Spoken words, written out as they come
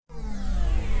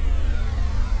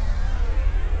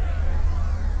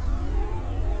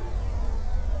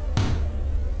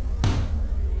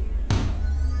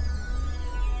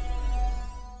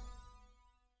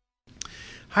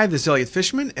Hi, this is Elliot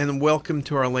Fishman, and welcome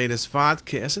to our latest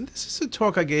vodcast. And this is a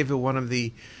talk I gave at one of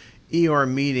the ER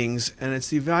meetings, and it's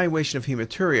the evaluation of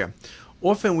hematuria.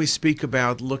 Often we speak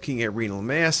about looking at renal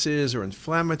masses or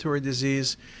inflammatory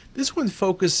disease. This one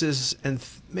focuses and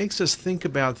makes us think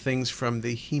about things from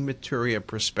the hematuria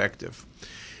perspective.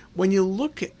 When you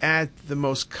look at the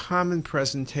most common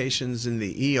presentations in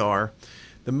the ER,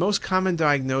 the most common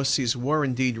diagnoses were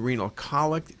indeed renal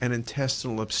colic and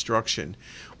intestinal obstruction.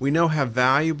 We know how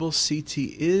valuable CT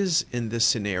is in this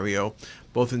scenario,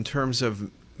 both in terms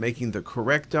of making the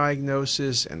correct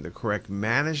diagnosis and the correct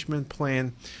management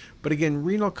plan. But again,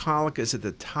 renal colic is at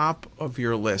the top of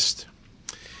your list.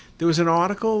 There was an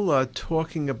article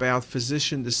talking about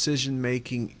physician decision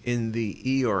making in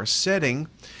the ER setting.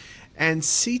 And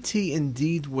CT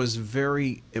indeed was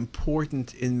very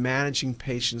important in managing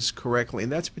patients correctly.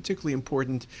 And that's particularly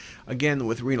important, again,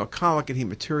 with renal colic and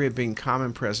hematuria being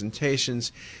common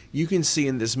presentations. You can see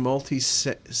in this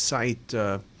multi-site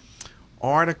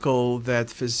article that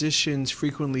physicians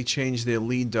frequently change their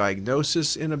lead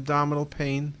diagnosis in abdominal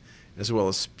pain, as well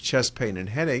as chest pain and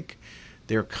headache.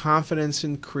 Their confidence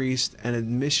increased, and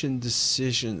admission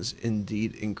decisions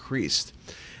indeed increased.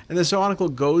 And this article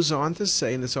goes on to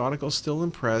say, and this article still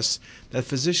in press, that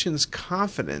physicians'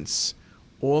 confidence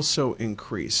also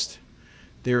increased.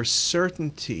 Their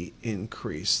certainty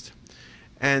increased.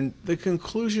 And the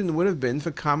conclusion would have been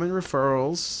for common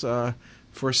referrals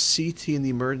for CT in the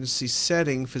emergency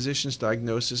setting, physicians'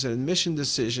 diagnosis and admission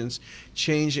decisions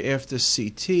change after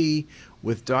CT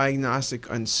with diagnostic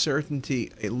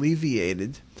uncertainty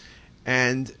alleviated,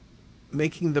 and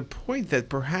making the point that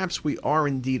perhaps we are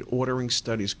indeed ordering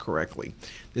studies correctly.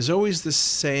 There's always this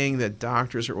saying that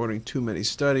doctors are ordering too many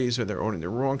studies or they're ordering the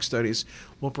wrong studies.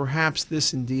 Well, perhaps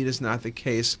this indeed is not the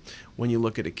case when you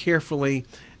look at it carefully.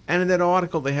 And in that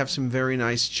article, they have some very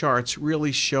nice charts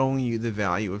really showing you the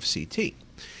value of CT.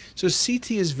 So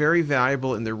CT is very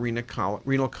valuable in the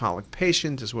renal colic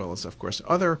patient, as well as, of course,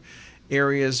 other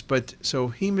areas. But so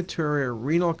hematuria,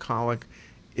 renal colic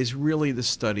is really the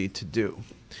study to do.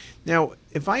 Now,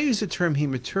 if I use the term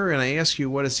hematuria and I ask you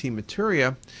what is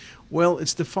hematuria, well,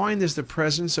 it's defined as the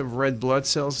presence of red blood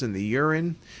cells in the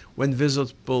urine. When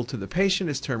visible to the patient,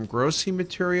 it's termed gross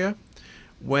hematuria.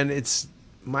 When it's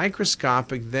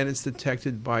microscopic, then it's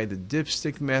detected by the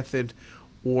dipstick method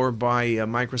or by a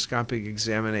microscopic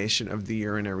examination of the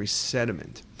urinary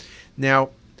sediment.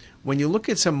 Now, when you look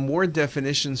at some more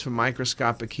definitions for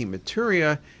microscopic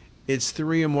hematuria, it's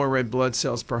 3 or more red blood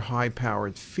cells per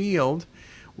high-powered field.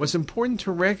 What's important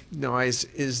to recognize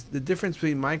is the difference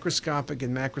between microscopic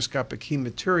and macroscopic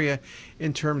hematuria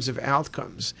in terms of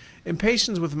outcomes. In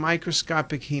patients with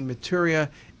microscopic hematuria,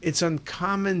 it's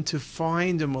uncommon to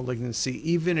find a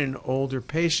malignancy even in older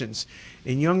patients.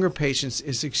 In younger patients,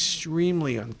 it's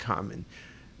extremely uncommon.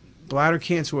 Bladder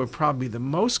cancer would probably be the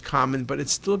most common, but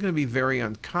it's still going to be very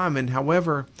uncommon.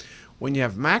 However, when you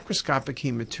have macroscopic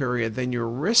hematuria, then your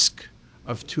risk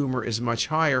of tumor is much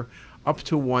higher, up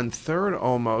to 1/3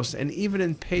 almost, and even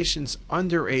in patients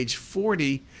under age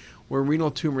 40, where renal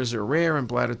tumors are rare and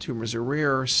bladder tumors are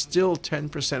rare, still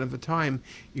 10% of the time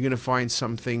you're going to find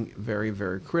something very,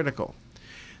 very critical.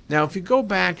 Now, if you go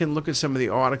back and look at some of the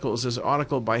articles, there's an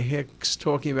article by Hicks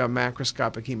talking about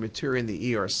macroscopic hematuria in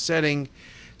the ER setting,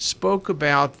 spoke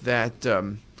about that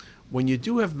when you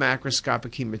do have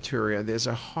macroscopic hematuria, there's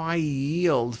a high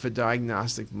yield for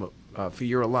diagnostic for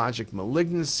urologic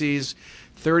malignancies.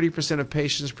 30% of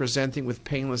patients presenting with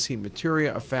painless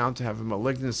hematuria are found to have a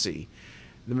malignancy.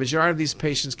 The majority of these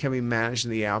patients can be managed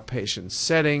in the outpatient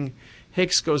setting.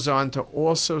 Hicks goes on to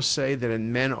also say that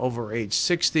in men over age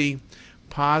 60,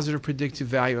 positive predictive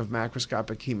value of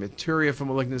macroscopic hematuria for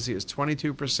malignancy is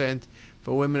 22%.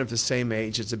 For women of the same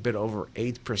age, it's a bit over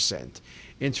 8%.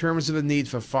 In terms of the need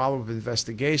for follow-up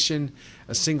investigation,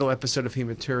 a single episode of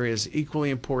hematuria is equally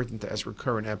important as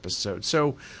recurrent episodes.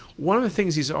 So one of the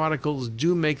things these articles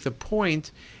do make the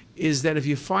point is that if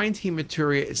you find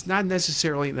hematuria, it's not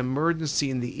necessarily an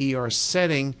emergency in the ER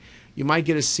setting. You might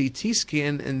get a CT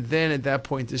scan and then at that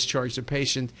point discharge the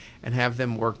patient and have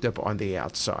them worked up on the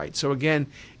outside. So again,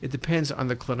 it depends on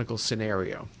the clinical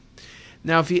scenario.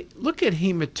 Now, if you look at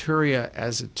hematuria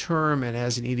as a term and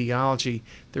as an etiology,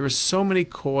 there are so many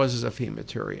causes of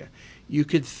hematuria. You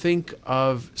could think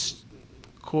of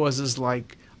causes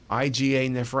like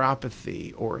IgA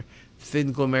nephropathy or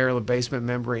thin glomerular basement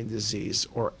membrane disease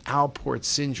or Alport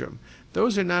syndrome.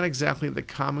 Those are not exactly the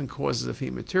common causes of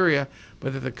hematuria,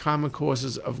 but they're the common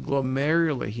causes of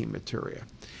glomerular hematuria.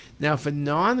 Now, for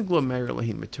non-glomerular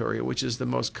hematuria, which is the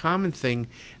most common thing,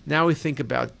 now we think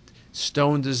about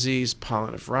stone disease,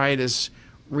 pyelonephritis,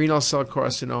 renal cell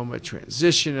carcinoma,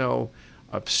 transitional,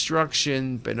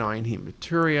 obstruction, benign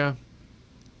hematuria.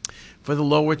 For the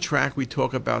lower tract, we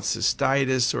talk about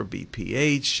cystitis or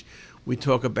BPH. We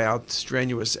talk about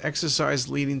strenuous exercise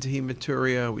leading to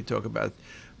hematuria. We talk about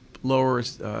lower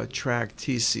tract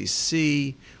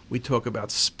TCC. We talk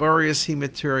about spurious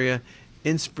hematuria,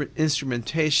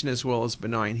 instrumentation, as well as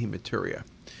benign hematuria.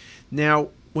 Now,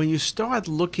 when you start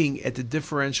looking at the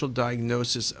differential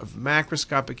diagnosis of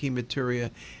macroscopic hematuria,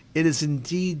 it is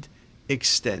indeed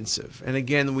extensive. And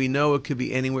again, we know it could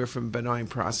be anywhere from a benign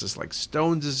process like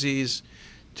stone disease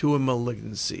to a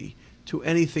malignancy, to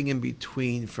anything in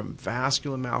between, from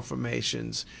vascular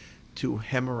malformations to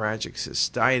hemorrhagic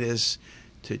cystitis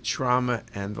to trauma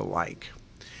and the like.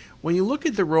 When you look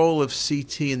at the role of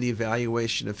CT in the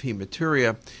evaluation of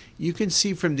hematuria, you can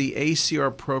see from the ACR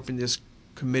Appropriateness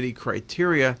Committee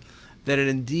criteria that it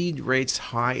indeed rates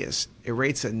highest. It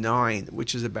rates a 9,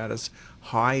 which is about as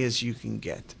high as you can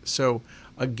get. So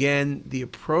again, the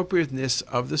appropriateness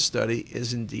of the study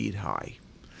is indeed high.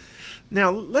 Now,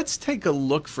 let's take a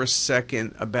look for a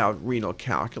second about renal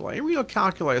calculi. Renal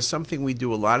calculi is something we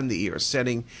do a lot in the ER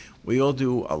setting. We all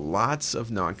do lots of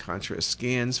non-contrast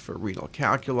scans for renal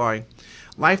calculi.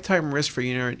 Lifetime risk for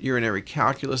urinary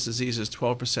calculus disease is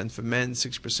 12% for men,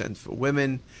 6% for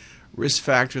women. Risk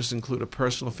factors include a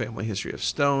personal family history of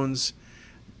stones,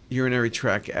 urinary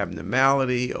tract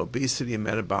abnormality, obesity, and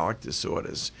metabolic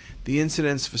disorders. The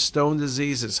incidence for stone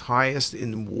disease is highest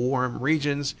in warm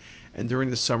regions and during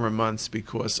the summer months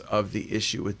because of the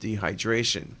issue with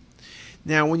dehydration.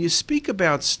 Now, when you speak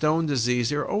about stone disease,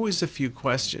 there are always a few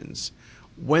questions.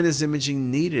 When is imaging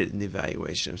needed in the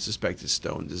evaluation of suspected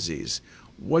stone disease?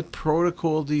 What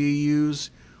protocol do you use?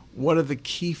 What are the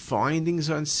key findings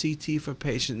on CT for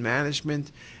patient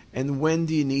management? And when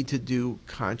do you need to do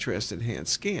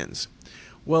contrast-enhanced scans?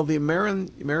 Well, the American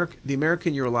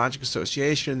Urologic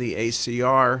Association, the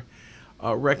ACR,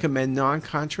 recommend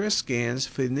non-contrast scans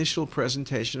for the initial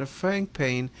presentation of flank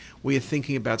pain where you're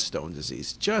thinking about stone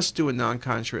disease. Just do a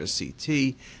non-contrast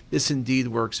CT. This indeed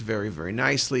works very, very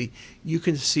nicely. You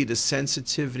can see the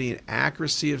sensitivity and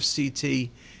accuracy of CT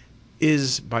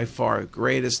is by far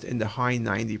greatest in the high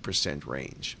 90%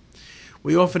 range.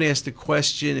 We often ask the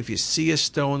question, if you see a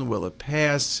stone, will it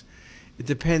pass? It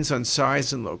depends on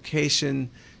size and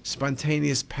location.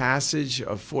 Spontaneous passage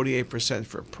of 48%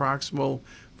 for proximal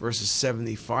versus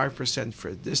 75%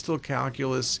 for distal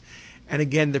calculus. And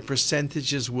again, the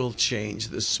percentages will change.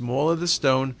 The smaller the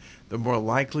stone, the more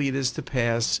likely it is to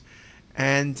pass.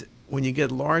 And when you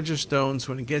get larger stones,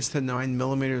 when it gets to 9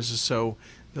 millimeters or so,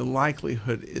 the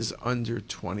likelihood is under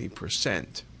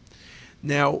 20%.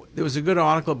 Now, there was a good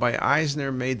article by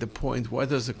Eisner made the point, what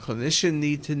does a clinician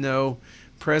need to know?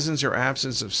 Presence or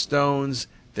absence of stones,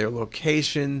 their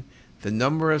location, the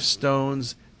number of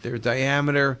stones, their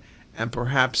diameter, and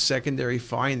perhaps secondary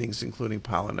findings, including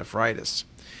pyelonephritis.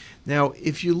 Now,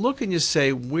 if you look and you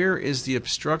say, where is the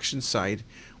obstruction site?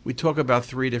 We talk about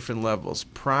 3 different levels,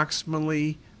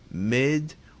 proximally,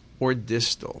 mid, or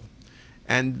distal.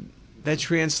 And that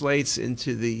translates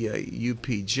into the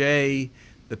UPJ,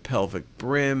 the pelvic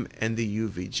brim, and the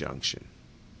UV junction.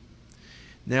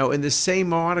 Now, in the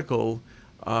same article,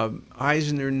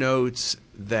 Eisner notes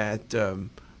that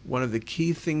one of the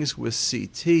key things with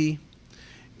CT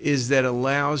is that it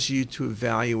allows you to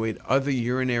evaluate other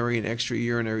urinary and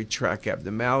extraurinary tract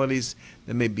abnormalities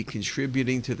that may be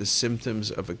contributing to the symptoms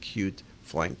of acute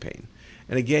flank pain.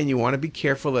 And again, you want to be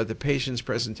careful that the patient's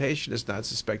presentation is not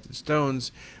suspected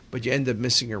stones, but you end up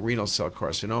missing a renal cell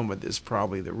carcinoma. This is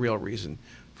probably the real reason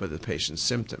for the patient's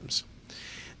symptoms.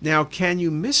 Now, can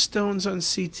you miss stones on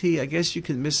CT? I guess you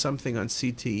can miss something on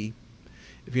CT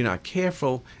if you're not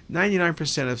careful.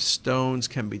 99% of stones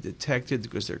can be detected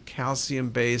because they're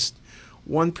calcium-based.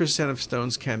 1% of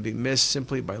stones can be missed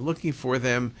simply by looking for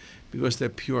them because they're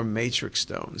pure matrix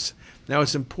stones. Now,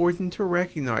 it's important to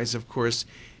recognize, of course,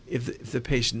 if the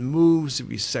patient moves, if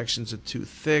these sections are too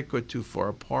thick or too far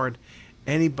apart,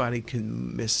 anybody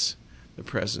can miss the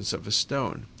presence of a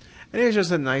stone. And here's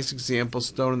just a nice example,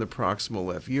 stone in the proximal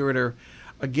left ureter.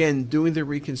 Again, doing the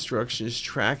reconstruction is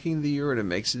tracking the ureter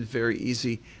makes it very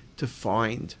easy to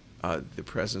find the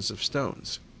presence of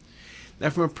stones. Now,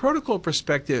 from a protocol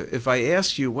perspective, if I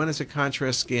ask you when is a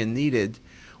contrast scan needed,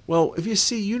 well, if you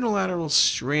see unilateral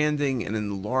stranding and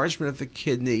enlargement of the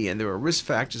kidney and there are risk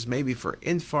factors maybe for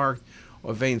infarct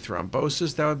or vein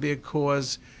thrombosis, that would be a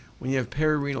cause. When you have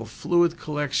perirenal fluid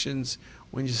collections,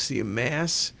 when you see a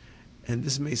mass, and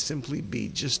this may simply be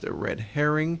just a red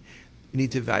herring, you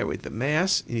need to evaluate the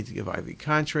mass, you need to give IV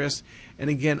contrast, and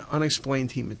again,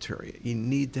 unexplained hematuria. You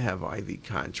need to have IV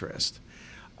contrast.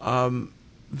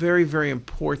 Very, very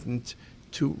important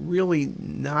to really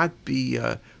not be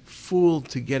fooled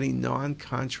to getting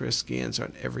non-contrast scans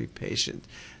on every patient.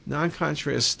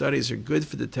 Non-contrast studies are good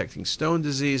for detecting stone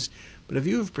disease, but if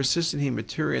you have persistent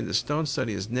hematuria and the stone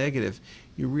study is negative,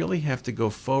 you really have to go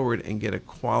forward and get a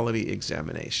quality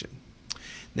examination.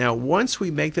 Now, once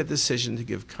we make that decision to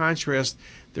give contrast,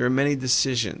 there are many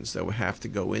decisions that will have to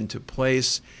go into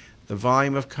place. The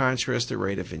volume of contrast, the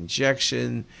rate of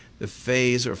injection, the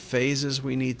phase or phases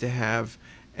we need to have,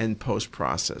 and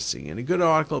post-processing. And a good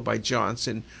article by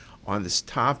Johnson on this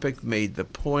topic made the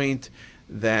point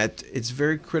that it's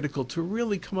very critical to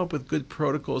really come up with good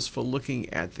protocols for looking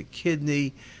at the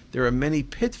kidney. There are many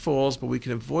pitfalls, but we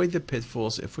can avoid the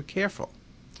pitfalls if we're careful.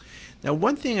 Now,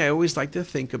 one thing I always like to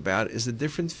think about is the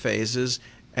different phases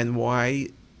and why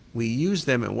we use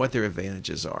them and what their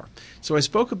advantages are. So I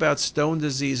spoke about stone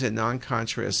disease and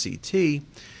non-contrast CT.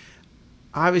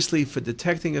 Obviously, for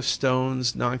detecting of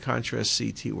stones, non-contrast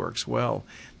CT works well.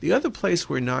 The other place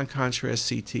where non-contrast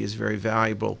CT is very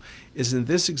valuable is in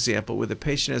this example where the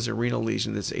patient has a renal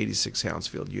lesion that's 86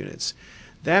 Hounsfield units.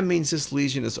 That means this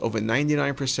lesion is over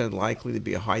 99% likely to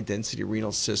be a high-density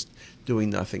renal cyst doing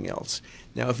nothing else.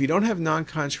 Now, if you don't have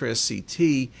non-contrast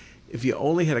CT, if you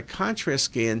only had a contrast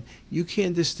scan, you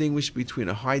can't distinguish between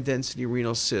a high-density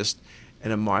renal cyst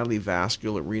and a mildly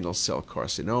vascular renal cell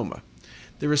carcinoma.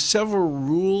 There are several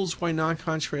rules why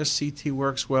non-contrast CT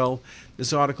works well.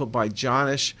 This article by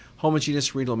Jonish,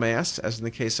 homogeneous renal mass, as in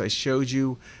the case I showed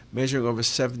you, measuring over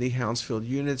 70 Hounsfield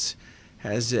units,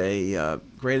 has a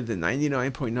greater than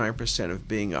 99.9% of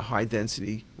being a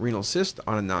high-density renal cyst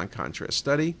on a non-contrast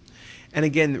study. And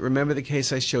again, remember the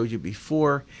case I showed you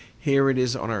before. Here it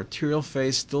is on arterial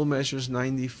phase, still measures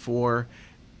 94.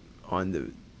 On the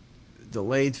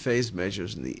delayed phase,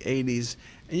 measures in the 80s.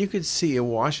 And you can see it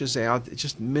washes out. It's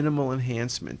just minimal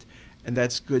enhancement. And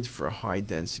that's good for a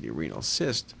high-density renal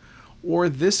cyst. Or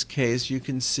this case, you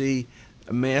can see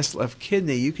a mass left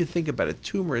kidney. You can think about a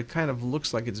tumor. It kind of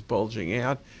looks like it's bulging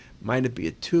out. Might it be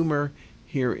a tumor?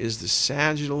 Here is the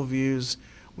sagittal views.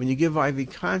 When you give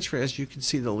IV contrast, you can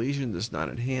see the lesion does not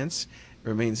enhance. It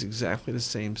remains exactly the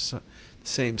same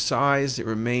size. It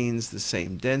remains the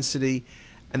same density.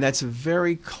 And that's a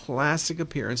very classic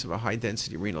appearance of a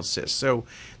high-density renal cyst. So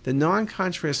the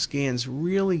non-contrast scans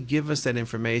really give us that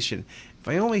information. If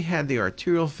I only had the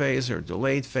arterial phase or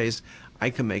delayed phase, I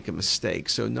can make a mistake.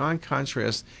 So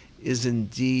non-contrast is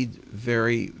indeed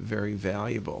very, very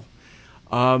valuable.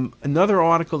 Another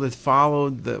article that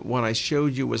followed the one I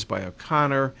showed you was by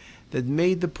O'Connor that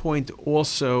made the point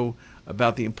also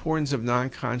about the importance of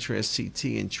non-contrast CT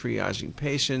in triaging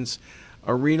patients.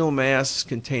 A renal mass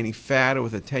containing fat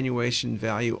with attenuation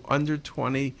value under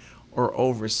 20 or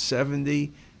over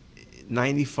 70,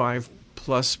 95+%,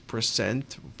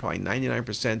 probably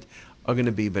 99%, are going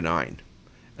to be benign,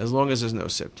 as long as there's no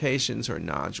septations or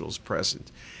nodules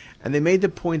present. And they made the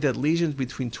point that lesions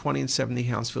between 20 and 70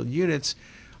 Hounsfield units,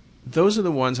 those are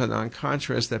the ones on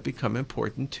non-contrast that become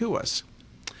important to us.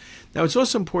 Now, it's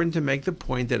also important to make the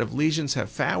point that if lesions have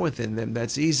fat within them,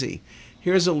 that's easy.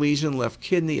 Here's a lesion, left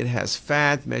kidney. It has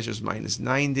fat, measures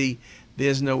 -90.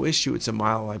 There's no issue. It's a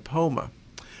myelolipoma.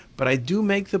 But I do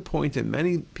make the point, and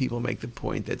many people make the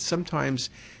point, that sometimes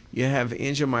you have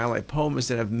angiomyolipomas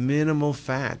that have minimal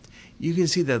fat. You can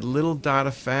see that little dot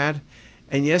of fat,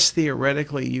 and yes,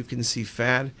 theoretically, you can see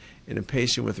fat in a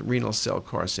patient with renal cell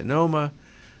carcinoma,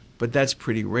 but that's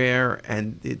pretty rare,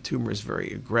 and the tumor is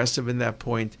very aggressive in that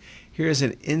point. Here's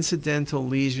an incidental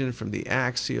lesion from the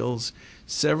axials,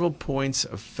 several points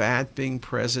of fat being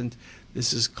present.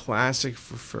 This is classic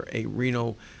for a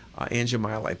renal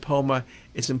angiomyolipoma.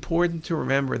 It's important to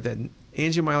remember that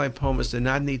angiomyolipomas do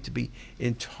not need to be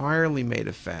entirely made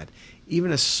of fat.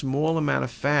 Even a small amount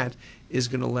of fat is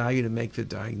going to allow you to make the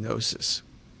diagnosis.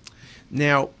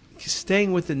 Now,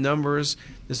 staying with the numbers,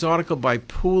 this article by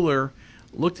Pooler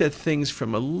looked at things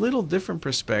from a little different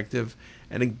perspective,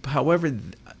 and however,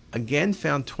 again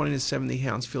found 20 to 70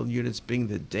 Hounsfield units being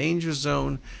the danger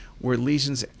zone, where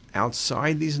lesions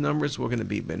outside these numbers were going to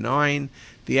be benign.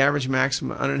 The average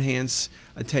maximum unenhanced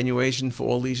attenuation for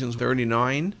all lesions was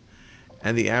 39,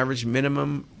 and the average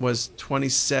minimum was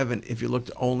 27 if you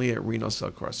looked only at renal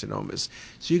cell carcinomas.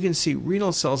 So you can see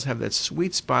renal cells have that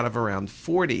sweet spot of around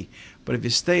 40, but if you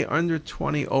stay under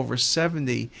 20 over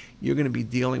 70, you're going to be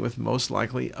dealing with most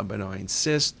likely a benign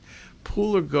cyst.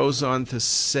 Pooler goes on to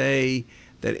say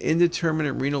that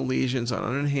indeterminate renal lesions on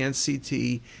unenhanced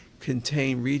CT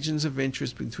contain regions of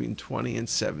interest between 20 and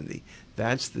 70.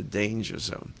 That's the danger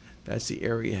zone. That's the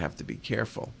area you have to be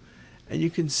careful. And you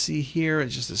can see here,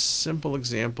 just a simple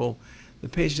example, the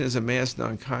patient has a mass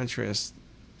non-contrast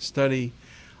study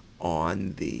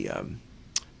on the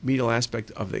medial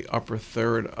aspect of the upper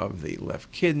third of the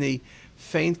left kidney.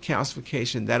 Faint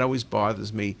calcification, that always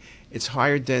bothers me. It's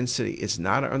higher density. It's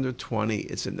not under 20.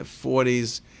 It's in the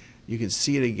 40s. You can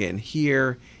see it again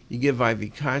here. You give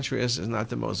IV contrast. It's not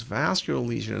the most vascular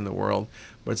lesion in the world,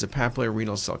 but it's a papillary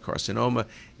renal cell carcinoma.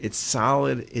 It's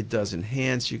solid. It does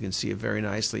enhance. You can see it very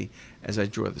nicely as I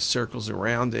draw the circles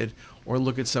around it. Or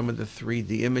look at some of the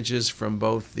 3D images from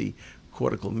both the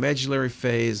cortical medullary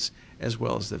phase as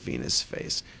well as the venous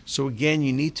phase. So again,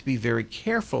 you need to be very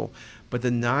careful, but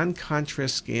the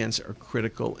non-contrast scans are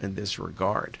critical in this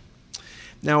regard.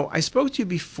 Now, I spoke to you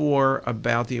before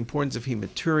about the importance of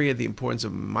hematuria, the importance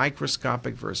of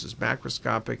microscopic versus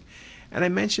macroscopic, and I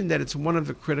mentioned that it's one of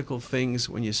the critical things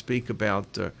when you speak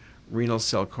about renal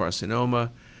cell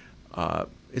carcinoma.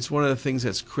 It's one of the things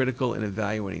that's critical in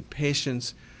evaluating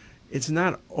patients. It's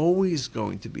not always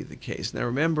going to be the case. Now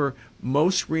remember,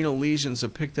 most renal lesions are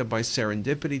picked up by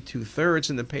serendipity, 2/3,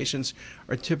 and the patients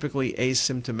are typically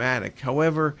asymptomatic.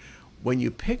 However, when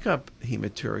you pick up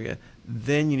hematuria,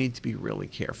 then you need to be really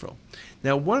careful.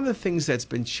 Now, one of the things that's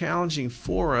been challenging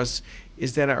for us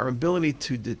is that our ability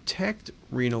to detect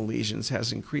renal lesions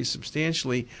has increased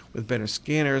substantially with better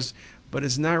scanners, but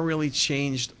it's not really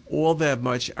changed all that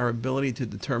much our ability to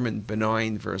determine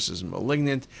benign versus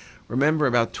malignant. Remember,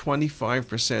 about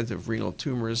 25% of renal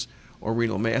tumors or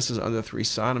renal masses under 3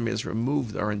 centimeters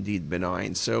removed are indeed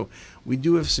benign. So we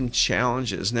do have some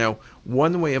challenges. Now,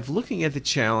 one way of looking at the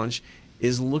challenge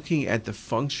is looking at the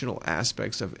functional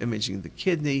aspects of imaging the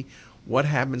kidney, what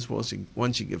happens once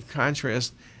you give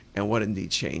contrast, and what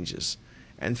indeed changes.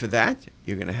 And for that,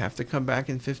 you're going to have to come back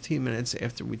in 15 minutes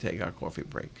after we take our coffee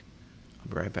break.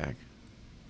 I'll be right back.